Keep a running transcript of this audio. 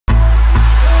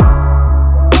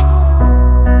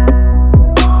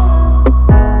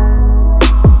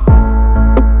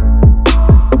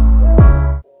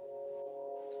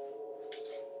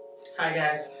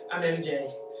I'm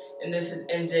MJ, and this is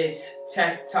MJ's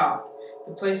Tech Talk,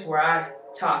 the place where I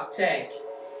talk tech.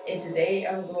 And today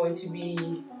I'm going to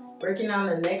be working on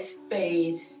the next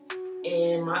phase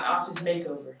in my office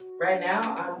makeover. Right now,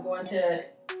 I'm going to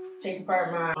take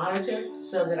apart my monitor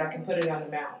so that I can put it on the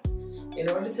mount. In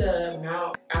order to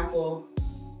mount Apple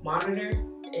monitor,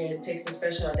 it takes a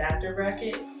special adapter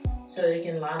bracket so that it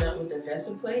can line up with the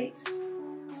VESA plates.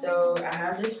 So I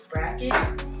have this bracket,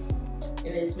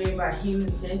 and it's made by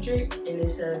HumanCentric, and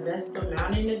it's a VESA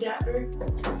mounting adapter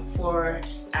for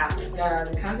Apple.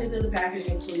 The contents of the package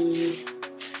include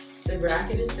the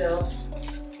bracket itself,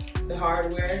 the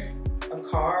hardware, a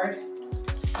card,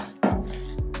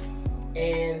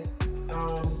 and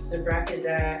the bracket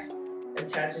that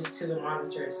attaches to the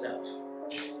monitor itself.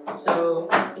 So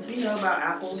if you know about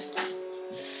Apple,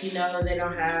 you know they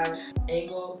don't have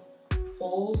angle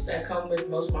holes that come with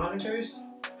most monitors.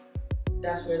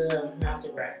 That's where the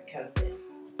mounting bracket comes in.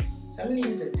 So I'm going to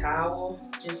use a towel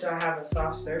just so I have a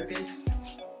soft surface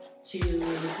to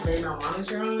lay my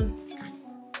monitor on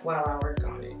while I work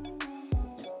on it.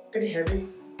 Pretty heavy.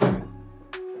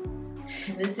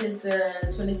 This is the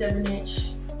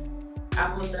 27-inch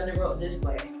Apple Thunderbolt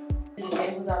display. The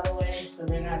cable's out of the way so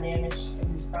they're not damaged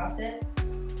in this process.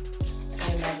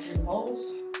 And back through the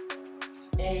holes.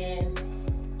 And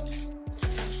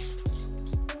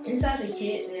inside the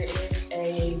kit there is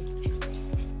a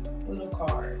little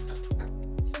card.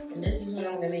 And this is what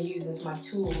I'm going to use as my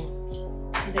tool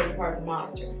to take apart the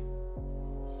monitor.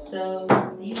 So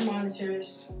these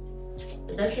monitors,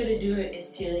 the best way to do it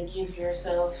is to give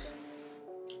yourself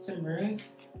some room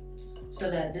so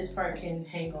that this part can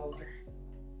hang over.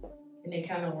 And it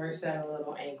kind of works at a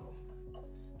little angle.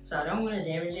 So I don't want to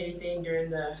damage anything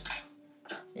during the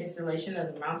installation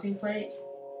of the mounting plate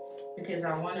because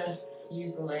I want to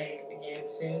use the leg again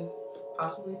soon,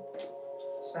 possibly.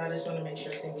 So I just want to make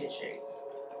sure it's in good shape.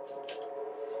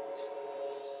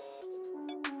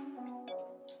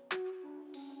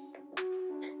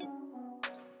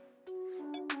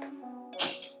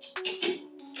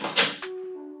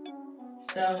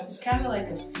 So it's kind of like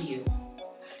a feel.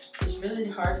 It's really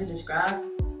hard to describe,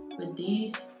 but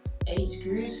these 8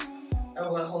 screws are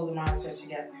what hold the monitor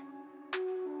together.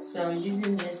 So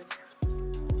using this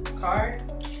card,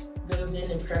 goes in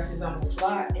and presses on the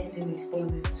slot and then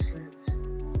exposes the screws.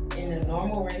 In the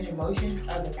normal range of motion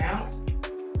of the mount,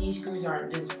 these screws are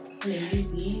invisible. I'm going to use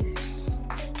these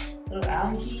little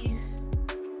Allen keys,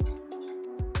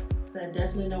 so I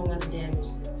definitely don't want to damage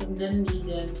them. So I'm going to need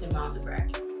them to mount the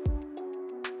bracket.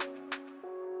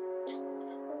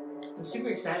 I'm super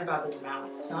excited about this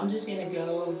mount, so I'm just going to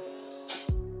go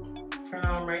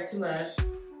from right to left,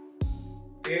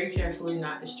 very carefully,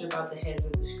 not to strip out the heads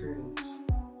of the screws,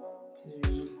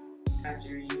 because we have to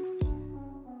reuse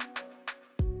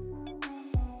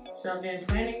these. So I've been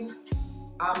planning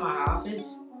out my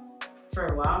office for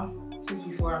a while, since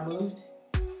before I moved,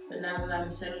 but now that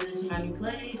I'm settled into my new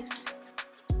place,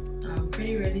 I'm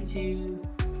pretty ready to,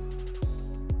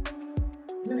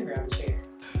 I'm gonna grab a chair.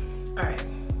 All right.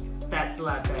 That's a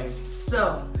lot better.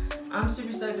 So, I'm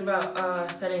super stoked about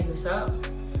setting this up.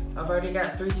 I've already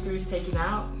got 3 screws taken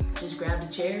out. Just grab the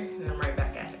chair and I'm right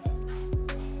back at it.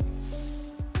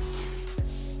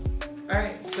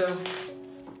 Alright, so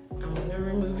I'm gonna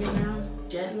remove it now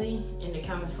gently, and it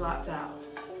kind of slots out.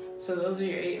 So those are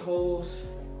your 8 holes,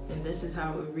 and this is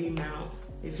how it would remount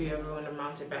if you ever want to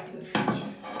mount it back in the future.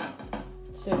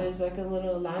 So there's like a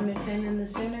little alignment pin in the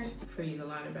center for you to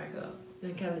line it back up.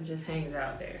 And it kind of just hangs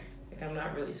out there. I'm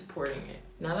not really supporting it.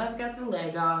 Now that I've got the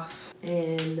leg off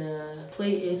and the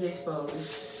plate is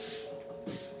exposed,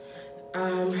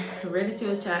 I'm ready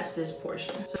to attach this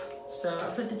portion. So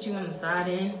I put the 2 on the side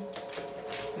end,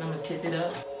 and I'm gonna tip it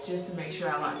up just to make sure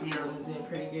I lock the other ones in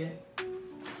pretty good.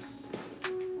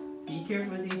 Be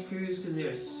careful with these screws because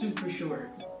they're super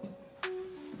short.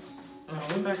 I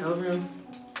went back over them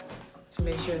to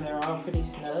make sure they're all pretty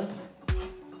snug.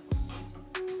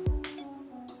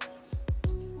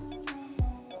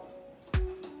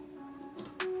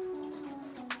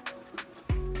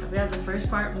 We have the first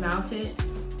part mounted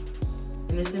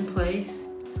and it's in place.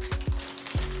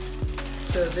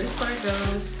 So this part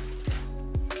goes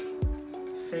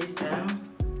face down.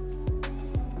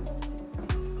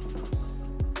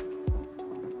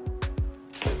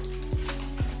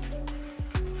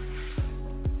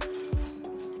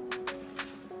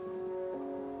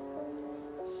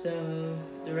 So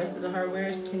the rest of the hardware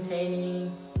is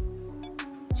containing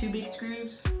 2 big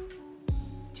screws,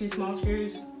 2 small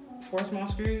screws, 4 small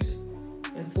screws,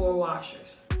 and 4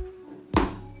 washers.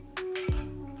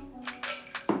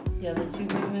 You have the 2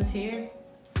 big ones here,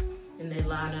 and they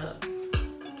line up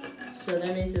So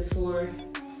that means the 4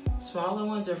 smaller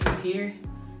ones are from here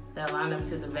that line up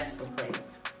to the VESA plate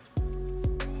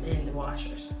and the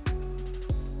washers.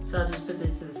 So I'll just put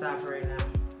this to the side for right now.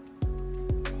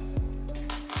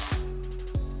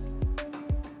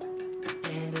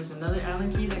 And there's another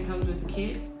Allen key that comes with the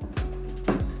kit.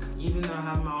 Even though I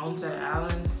have my own set of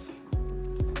Allens,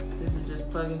 this is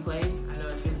just plug and play. I know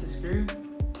it fits the screw.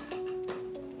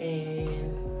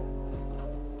 And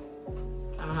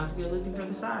I don't have to go looking for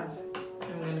the size.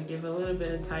 I'm gonna give a little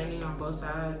bit of tightening on both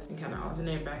sides and kind of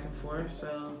alternate back and forth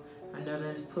so I know that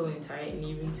it's pulling tight and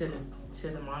even to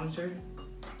the monitor.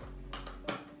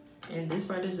 And this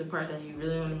part is the part that you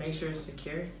really want to make sure it's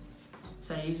secure.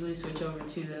 So I usually switch over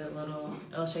to the little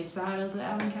L-shaped side of the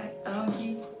Allen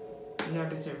key in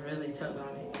order to really tug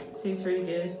on it. Seems pretty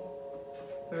good.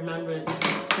 Remember, this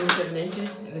is 27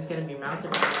 inches and it's going to be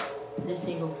mounted on this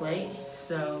single plate,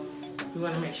 so we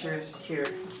want to make sure it's secure.